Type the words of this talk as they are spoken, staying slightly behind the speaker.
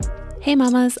Hey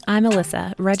mamas, I'm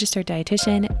Alyssa, registered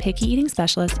dietitian, picky eating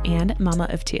specialist, and mama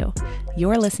of two.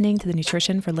 You're listening to the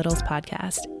Nutrition for Littles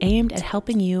podcast, aimed at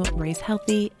helping you raise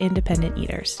healthy, independent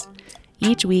eaters.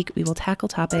 Each week, we will tackle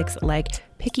topics like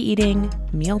picky eating,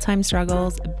 mealtime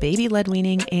struggles, baby-led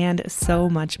weaning, and so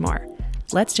much more.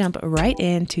 Let's jump right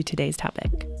into today's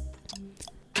topic.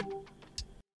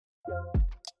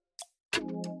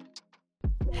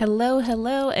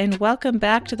 Hello, and welcome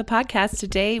back to the podcast.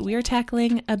 Today, we are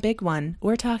tackling a big one.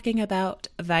 We're talking about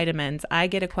vitamins. I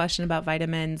get a question about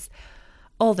vitamins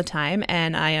all the time,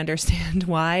 and I understand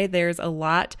why. There's a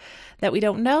lot that we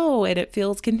don't know, and it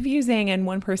feels confusing, and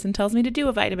one person tells me to do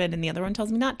a vitamin, and the other one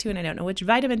tells me not to, and I don't know which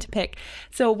vitamin to pick.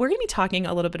 So we're going to be talking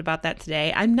a little bit about that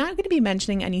today. I'm not going to be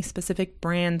mentioning any specific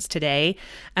brands today.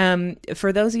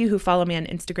 For those of you who follow me on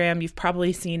Instagram, you've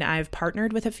probably seen I've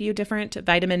partnered with a few different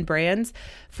vitamin brands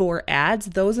for ads.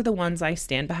 Those are the ones I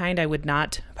stand behind. I would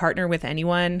not partner with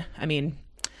anyone.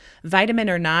 Vitamin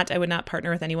or not, I would not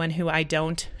partner with anyone who I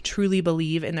don't truly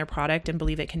believe in their product and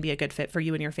believe it can be a good fit for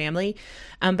you and your family.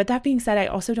 But that being said, I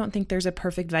also don't think there's a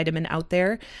perfect vitamin out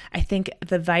there. I think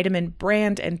the vitamin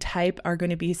brand and type are going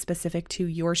to be specific to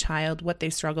your child, what they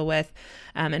struggle with,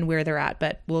 and where they're at.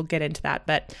 But we'll get into that.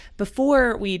 But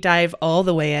before we dive all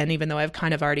the way in, even though I've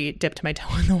kind of already dipped my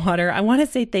toe in the water, I want to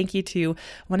say thank you to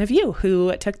one of you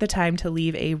who took the time to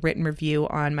leave a written review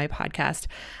on my podcast.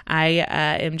 I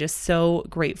am just so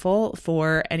grateful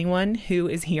for anyone who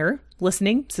is here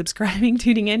listening, subscribing,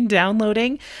 tuning in,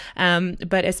 downloading,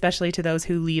 but especially to those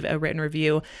who leave a written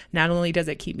review. Not only does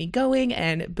it keep me going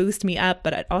and boost me up,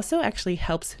 but it also actually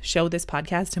helps show this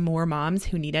podcast to more moms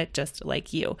who need it just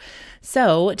like you.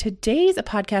 So today's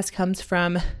podcast comes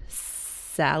from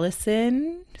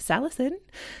Salison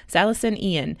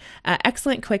Ian.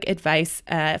 Excellent, quick advice,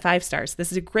 5 stars.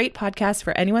 This is a great podcast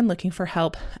for anyone looking for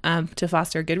help to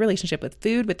foster a good relationship with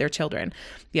food with their children.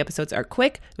 The episodes are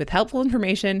quick with helpful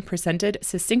information presented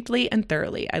succinctly and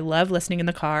thoroughly. I love listening in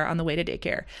the car on the way to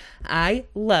daycare. I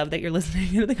love that you're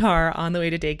listening in the car on the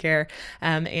way to daycare.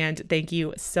 And thank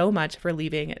you so much for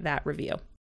leaving that review.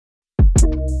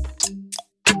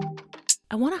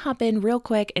 I want to hop in real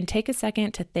quick and take a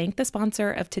second to thank the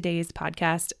sponsor of today's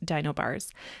podcast, Dino Bars.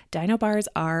 Dino Bars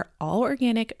are all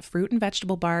organic fruit and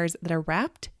vegetable bars that are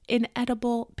wrapped in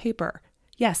edible paper.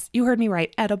 Yes, you heard me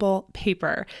right, edible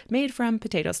paper made from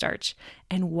potato starch.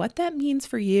 And what that means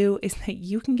for you is that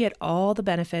you can get all the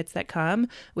benefits that come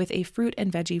with a fruit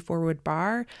and veggie forward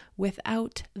bar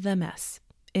without the mess.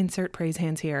 Insert praise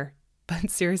hands here. But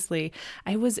seriously,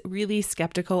 I was really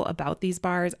skeptical about these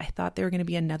bars. I thought they were going to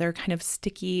be another kind of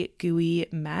sticky, gooey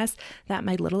mess that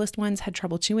my littlest ones had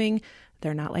trouble chewing.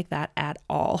 They're not like that at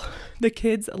all. The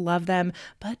kids love them,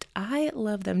 but I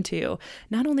love them too.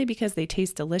 Not only because they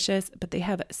taste delicious, but they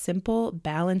have simple,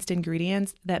 balanced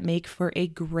ingredients that make for a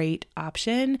great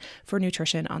option for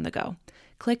nutrition on the go.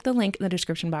 Click the link in the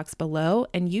description box below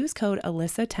and use code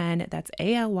ALYSSA10, that's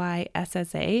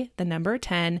ALYSSA, the number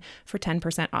 10, for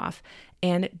 10% off.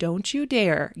 And don't you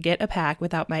dare get a pack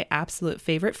without my absolute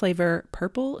favorite flavor,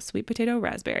 purple sweet potato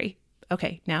raspberry.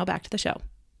 Okay, now back to the show.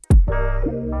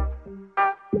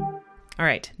 All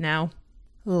right, now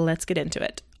let's get into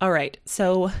it. All right,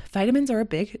 so vitamins are a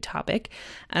big topic.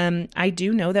 I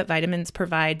do know that vitamins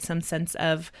provide some sense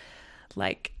of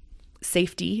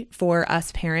safety for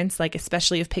us parents,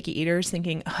 especially of picky eaters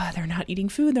thinking, they're not eating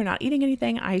food, they're not eating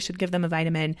anything, I should give them a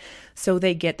vitamin so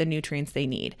they get the nutrients they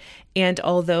need. And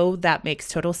although that makes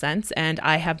total sense, and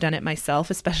I have done it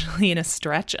myself, especially in a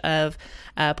stretch of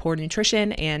poor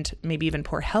nutrition and maybe even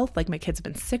poor health, like my kids have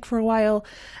been sick for a while,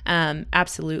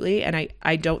 absolutely. And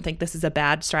I don't think this is a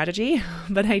bad strategy,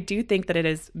 but I do think that it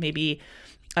is maybe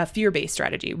a fear-based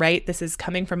strategy, right? This is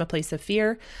coming from a place of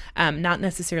fear, not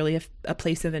necessarily a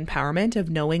place of empowerment of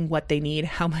knowing what they need,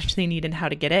 how much they need, and how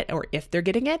to get it, or if they're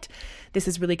getting it. This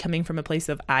is really coming from a place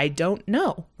of, I don't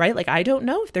know, right? I don't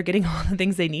know if they're getting all the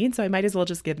things they need, so I might as well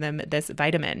just give them this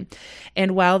vitamin.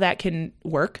 And while that can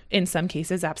work in some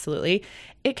cases, absolutely,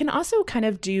 it can also kind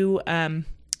of do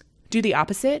the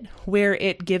opposite, where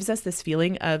it gives us this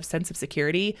feeling of sense of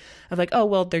security of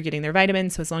they're getting their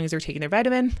vitamins. So as long as they're taking their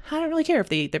vitamin, I don't really care if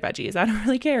they eat their veggies. I don't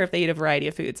really care if they eat a variety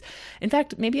of foods. In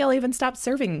fact, maybe I'll even stop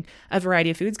serving a variety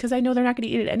of foods because I know they're not going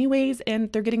to eat it anyways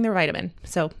and they're getting their vitamin.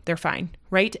 So they're fine,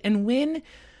 right? And when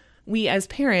we as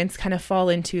parents kind of fall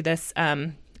into this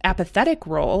apathetic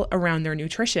role around their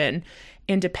nutrition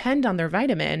and depend on their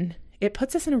vitamin, it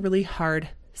puts us in a really hard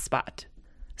spot.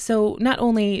 So not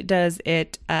only does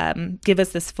it give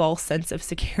us this false sense of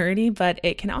security, but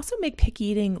it can also make picky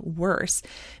eating worse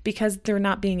because they're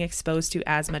not being exposed to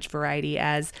as much variety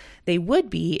as they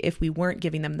would be if we weren't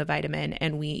giving them the vitamin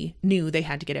and we knew they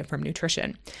had to get it from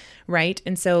nutrition, right?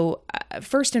 And so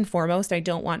first and foremost, I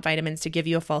don't want vitamins to give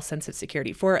you a false sense of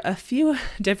security for a few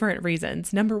different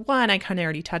reasons. Number one, I kind of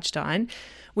already touched on,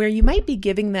 where you might be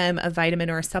giving them a vitamin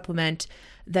or a supplement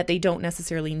that they don't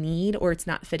necessarily need or it's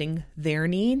not fitting their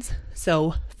needs.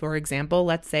 So for example,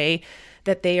 let's say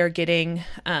that they are getting,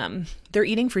 they're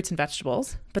eating fruits and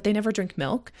vegetables, but they never drink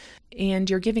milk, and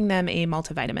you're giving them a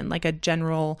multivitamin, like a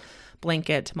general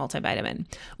blanket multivitamin.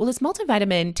 Well, this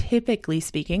multivitamin, typically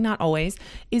speaking, not always,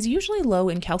 is usually low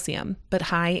in calcium, but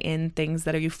high in things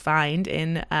that you find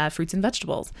in fruits and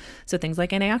vegetables. So things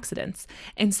like antioxidants.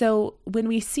 And so when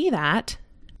we see that,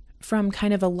 from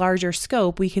kind of a larger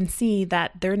scope, we can see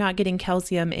that they're not getting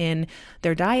calcium in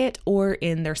their diet or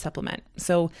in their supplement.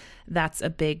 So that's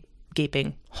a big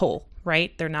gaping hole,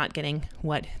 right? They're not getting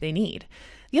what they need.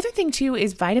 The other thing too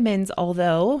is vitamins,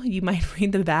 although you might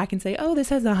read the back and say, oh, this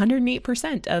has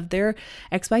 108% of their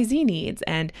XYZ needs,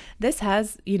 and this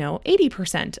has,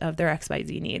 80% of their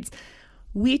XYZ needs.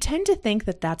 We tend to think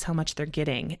that that's how much they're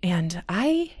getting. And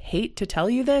I hate to tell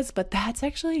you this, but that's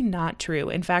actually not true.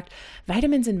 In fact,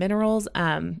 vitamins and minerals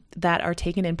that are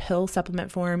taken in pill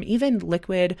supplement form, even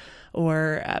liquid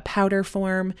or powder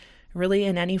form, really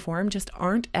in any form, just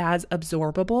aren't as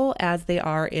absorbable as they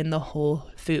are in the whole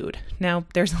food. Now,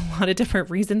 there's a lot of different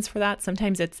reasons for that.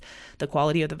 Sometimes it's the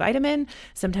quality of the vitamin.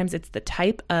 Sometimes it's the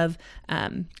type of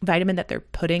vitamin that they're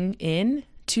putting in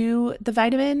to the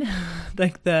vitamin,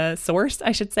 like the source,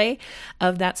 I should say,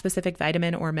 of that specific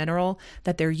vitamin or mineral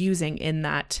that they're using in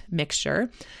that mixture.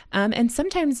 And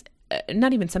sometimes,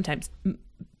 not even sometimes,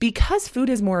 because food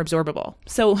is more absorbable.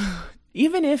 So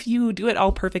even if you do it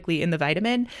all perfectly in the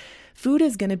vitamin, food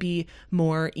is going to be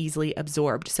more easily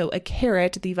absorbed. So a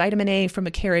carrot, the vitamin A from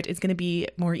a carrot is going to be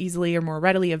more easily or more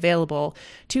readily available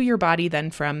to your body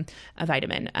than from a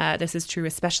vitamin. This is true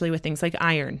especially with things like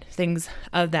iron, things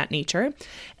of that nature.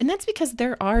 And that's because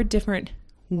there are different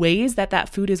ways that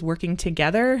food is working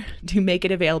together to make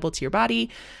it available to your body.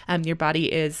 Your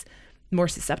body is more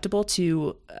susceptible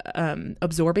to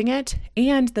absorbing it.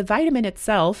 And the vitamin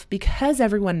itself, because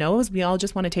everyone knows we all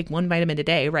just want to take one vitamin a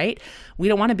day, right? We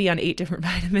don't want to be on 8 different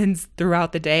vitamins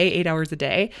throughout the day, 8 hours a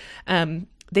day.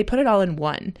 They put it all in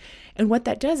one. And what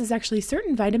that does is actually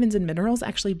certain vitamins and minerals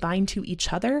actually bind to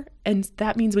each other. And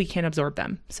that means we can't absorb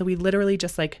them. So we literally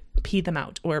just pee them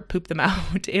out or poop them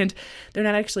out, and they're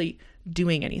not actually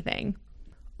doing anything.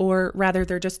 Or rather,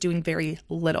 they're just doing very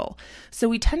little. So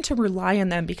we tend to rely on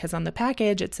them because on the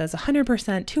package, it says 100%,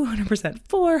 200%,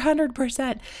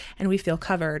 400%, and we feel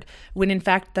covered, when in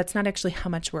fact, that's not actually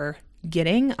how much we're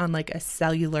getting on a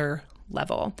cellular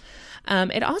level.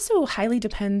 It also highly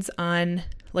depends on,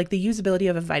 the usability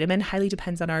of a vitamin highly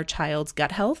depends on our child's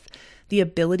gut health, the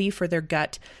ability for their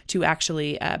gut to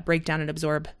actually break down and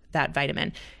absorb that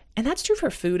vitamin. And that's true for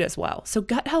food as well. So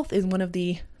gut health is one of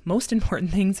the most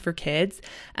important things for kids.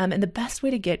 And the best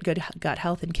way to get good gut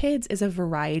health in kids is a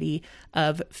variety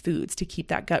of foods to keep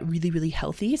that gut really, really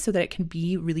healthy so that it can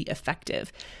be really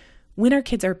effective. When our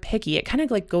kids are picky, it kind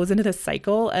of goes into the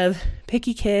cycle of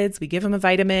picky kids. We give them a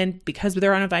vitamin. Because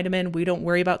they're on a vitamin, we don't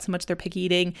worry about so much their picky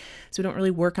eating. So we don't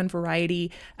really work on variety.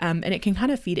 And it can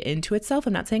kind of feed into itself.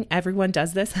 I'm not saying everyone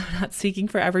does this. I'm not speaking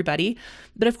for everybody.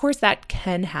 But of course, that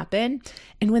can happen.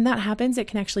 And when that happens, it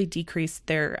can actually decrease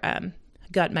their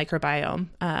gut microbiome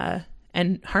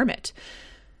and harm it.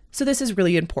 So this is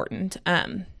really important.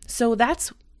 So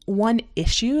that's one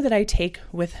issue that I take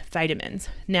with vitamins.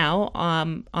 Now,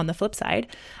 on the flip side,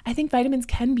 I think vitamins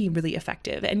can be really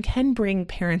effective and can bring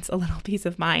parents a little peace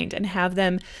of mind and have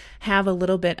them have a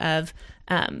little bit of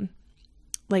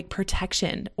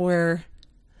protection or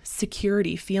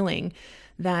security, feeling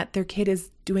that their kid is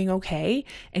doing okay.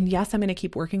 And yes, I'm going to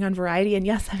keep working on variety. And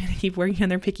yes, I'm going to keep working on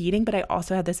their picky eating, but I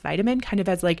also have this vitamin kind of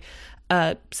as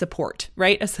a support,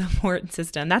 right? A support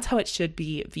system. That's how it should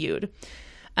be viewed.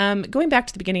 Going back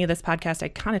to the beginning of this podcast, I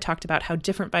kind of talked about how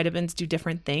different vitamins do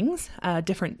different things,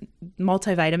 different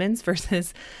multivitamins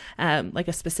versus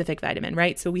a specific vitamin,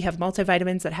 right? So we have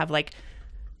multivitamins that have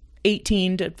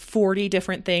 18 to 40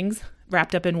 different things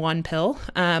wrapped up in one pill,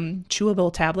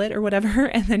 chewable tablet or whatever.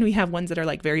 And then we have ones that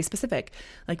are very specific,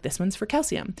 like this one's for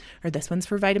calcium or this one's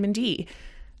for vitamin D.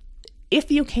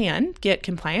 If you can get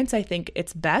compliance, I think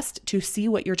it's best to see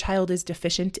what your child is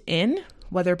deficient in,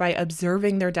 whether by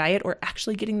observing their diet or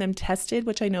actually getting them tested,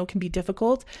 which I know can be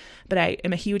difficult, but I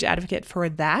am a huge advocate for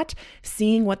that,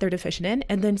 seeing what they're deficient in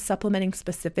and then supplementing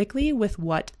specifically with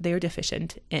what they're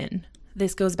deficient in.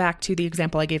 this goes back to the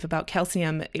example I gave about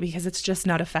calcium, because it's just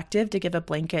not effective to give a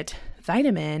blanket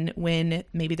vitamin when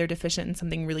maybe they're deficient in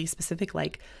something really specific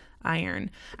like iron.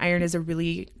 Iron is a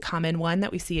really common one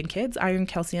that we see in kids: iron,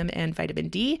 calcium, and vitamin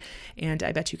D. And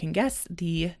I bet you can guess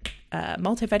the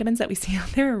multivitamins that we see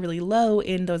out there are really low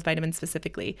in those vitamins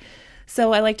specifically.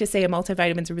 So I like to say a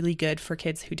multivitamin is really good for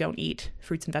kids who don't eat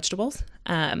fruits and vegetables.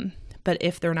 But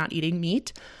if they're not eating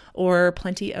meat or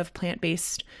plenty of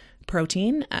plant-based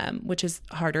protein, which is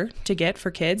harder to get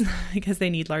for kids because they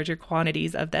need larger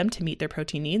quantities of them to meet their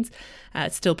protein needs.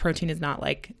 Still, protein is not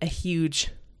like a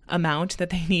huge amount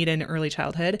that they need in early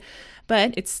childhood,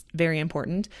 but it's very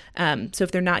important. So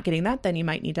if they're not getting that, then you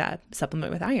might need to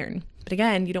supplement with iron. But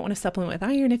again, you don't want to supplement with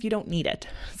iron if you don't need it.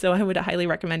 So I would highly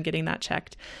recommend getting that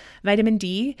checked. Vitamin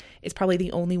D is probably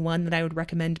the only one that I would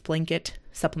recommend blanket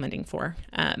supplementing for.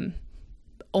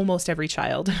 Almost every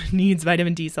child needs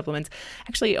vitamin D supplements.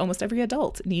 Actually, almost every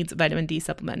adult needs vitamin D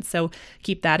supplements. So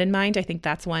keep that in mind. I think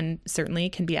that's one certainly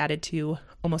can be added to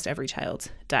almost every child's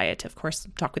diet. Of course,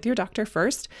 talk with your doctor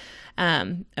first.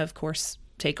 Of course,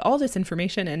 take all this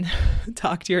information and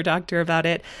talk to your doctor about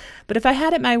it. But if I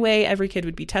had it my way, every kid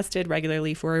would be tested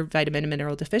regularly for vitamin and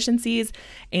mineral deficiencies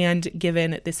and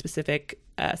given the specific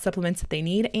supplements that they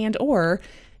need, and or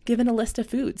given a list of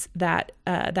foods that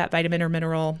that vitamin or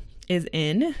mineral is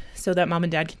in, so that mom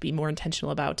and dad can be more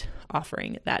intentional about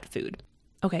offering that food.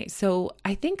 Okay, so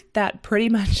I think that pretty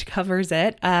much covers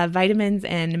it. Vitamins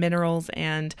and minerals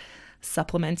and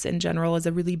supplements in general is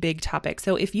a really big topic.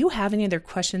 So if you have any other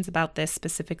questions about this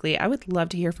specifically, I would love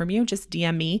to hear from you. Just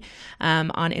DM me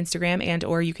on Instagram, and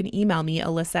or you can email me,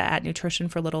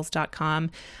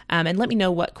 alyssa@nutritionforlittles.com, and let me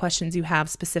know what questions you have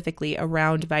specifically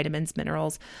around vitamins,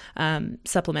 minerals,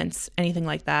 supplements, anything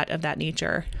like that of that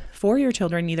nature for your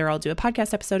children. Either I'll do a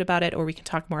podcast episode about it or we can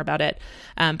talk more about it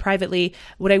privately.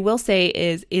 What I will say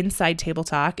is inside Table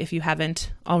Talk, if you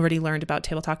haven't already learned about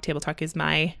Table Talk is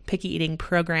my picky eating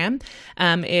program.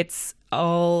 It's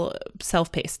all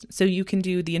self-paced. So you can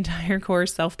do the entire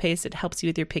course self-paced. It helps you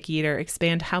with your picky eater,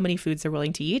 expand how many foods they're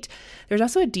willing to eat. There's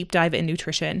also a deep dive in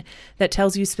nutrition that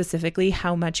tells you specifically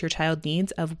how much your child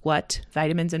needs of what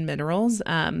vitamins and minerals,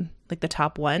 like the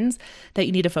top ones that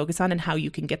you need to focus on and how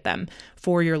you can get them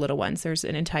for your little ones. There's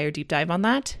an entire deep dive on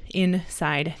that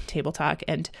inside Table Talk.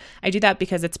 And I do that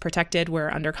because it's protected. We're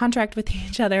under contract with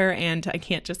each other and I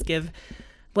can't just give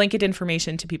blanket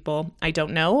information to people I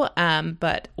don't know.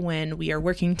 But when we are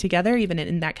working together, even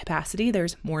in that capacity,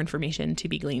 there's more information to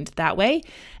be gleaned that way.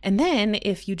 And then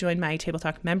if you join my Table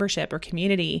Talk membership or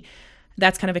community,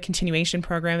 that's kind of a continuation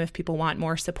program if people want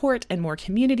more support and more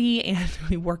community, and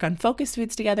we work on focused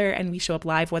foods together and we show up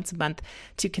live once a month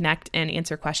to connect and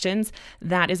answer questions.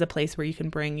 That is a place where you can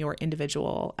bring your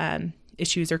individual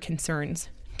issues or concerns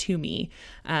to me.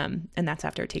 And that's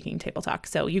after taking Table Talk.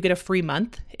 So you get a free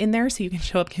month in there so you can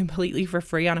show up completely for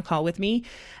free on a call with me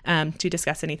to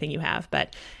discuss anything you have.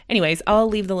 But anyways, I'll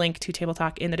leave the link to Table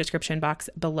Talk in the description box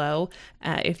below.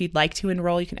 If you'd like to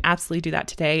enroll, you can absolutely do that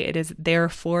today. It is there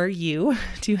for you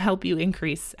to help you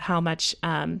increase how much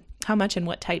and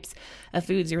what types of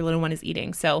foods your little one is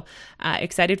eating. So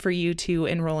excited for you to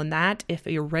enroll in that if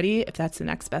you're ready, if that's the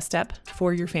next best step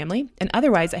for your family. And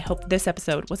otherwise, I hope this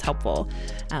episode was helpful.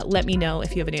 Let me know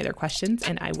if you have any other questions,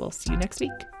 and I will see you next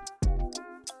week.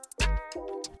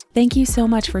 Thank you so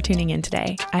much for tuning in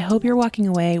today. I hope you're walking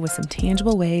away with some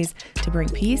tangible ways to bring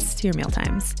peace to your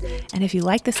mealtimes. And if you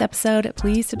like this episode,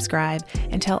 please subscribe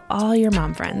and tell all your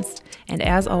mom friends. And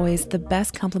as always, the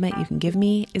best compliment you can give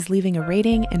me is leaving a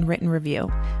rating and written review,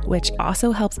 which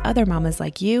also helps other mamas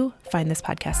like you find this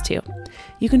podcast too.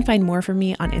 You can find more from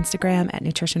me on Instagram at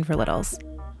Nutrition for Littles.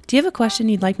 Do you have a question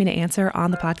you'd like me to answer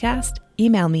on the podcast?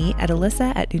 Email me at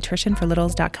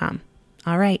alyssa@nutritionforlittles.com.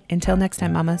 All right, until next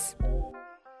time, mamas.